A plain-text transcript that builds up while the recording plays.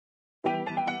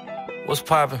What's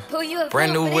poppin'?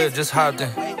 Brand new whip, just hopped in.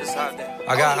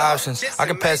 I got options, I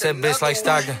can pass that bitch like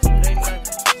Stockton.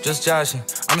 Just joshing,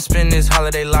 I'ma spend this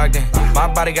holiday locked in.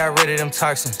 My body got rid of them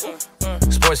toxins.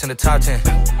 Sports in the top 10.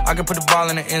 I can put the ball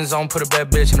in the end zone, put a bad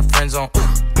bitch in the friend zone.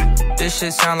 This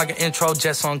shit sound like an intro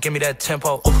jet song, give me that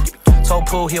tempo. Told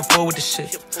Pooh he a fool with the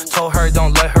shit. Told her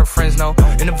don't let her friends know.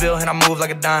 In the Ville and I move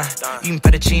like a dime. Eating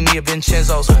fettuccine at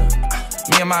Vincenzo's.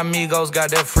 Me and my amigos got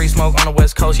that free smoke on the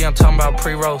West Coast. Yeah, I'm talking about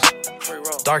pre-rolls.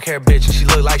 Dark hair bitch and she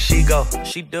look like she go.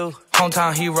 She do.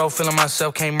 Hometown hero, feeling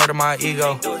myself, can't murder my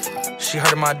ego. She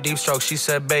heard of my deep stroke. She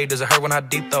said, babe, does it hurt when I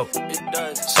deep throat?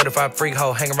 Certified freak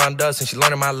hoe, hang around dust and she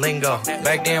learning my lingo.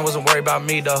 Back then, wasn't worried about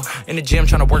me though. In the gym,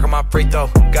 trying to work on my free throw.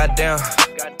 Goddamn.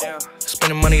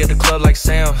 Spending money at the club like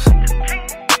Sam's.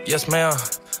 Yes, ma'am.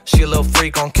 She a little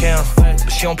freak on cam,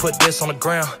 but she don't put this on the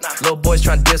ground. Little boys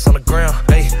tryna diss on the ground.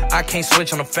 Hey, I can't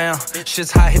switch on the fan.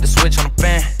 Shit's hot, hit the switch on the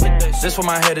fan. This where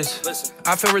my head is.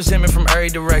 I feel resentment from every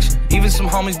direction. Even some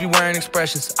homies be wearing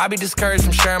expressions. I be discouraged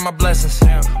from sharing my blessings.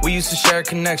 We used to share a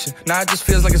connection. Now it just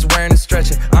feels like it's wearing and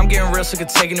stretching. I'm getting real sick of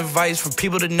taking advice from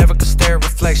people that never could stare at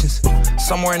reflections.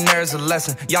 Somewhere in there is a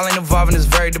lesson. Y'all ain't evolving, it's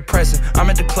very depressing. I'm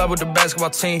at the club with the basketball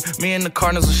team. Me and the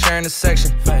Cardinals are sharing the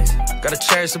section. Gotta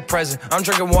cherish the present. I'm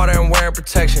drinking water and wearing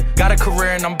protection. Got a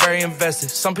career and I'm very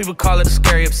invested. Some people call it a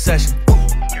scary obsession.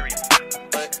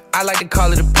 I like to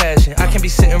call it a passion. I can't be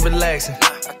sitting relaxing.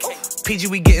 PG,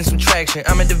 we getting some traction.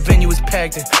 I'm at the venue, it's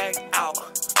packed in.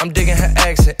 I'm digging her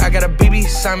accent. I got a BB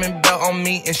Simon belt on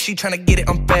me and she tryna get it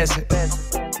unfastened.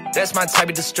 That's my type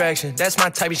of distraction. That's my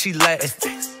type of she Latin.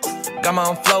 Got my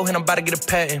own flow and I'm about to get a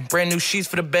patent. Brand new sheets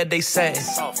for the bed they satin.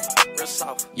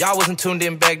 Y'all wasn't tuned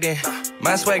in back then.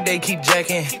 My swag they keep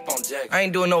jacking. I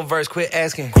ain't doing no verse, quit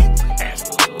asking.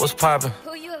 What's poppin'?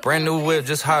 Brand new whip,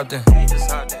 just hopped in.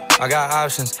 I got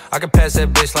options, I can pass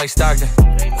that bitch like Stockton.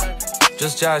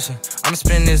 Just joshing, I'ma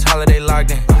spend this holiday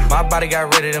locked in. My body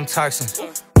got rid of them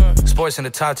toxins. Sports in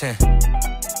the top 10.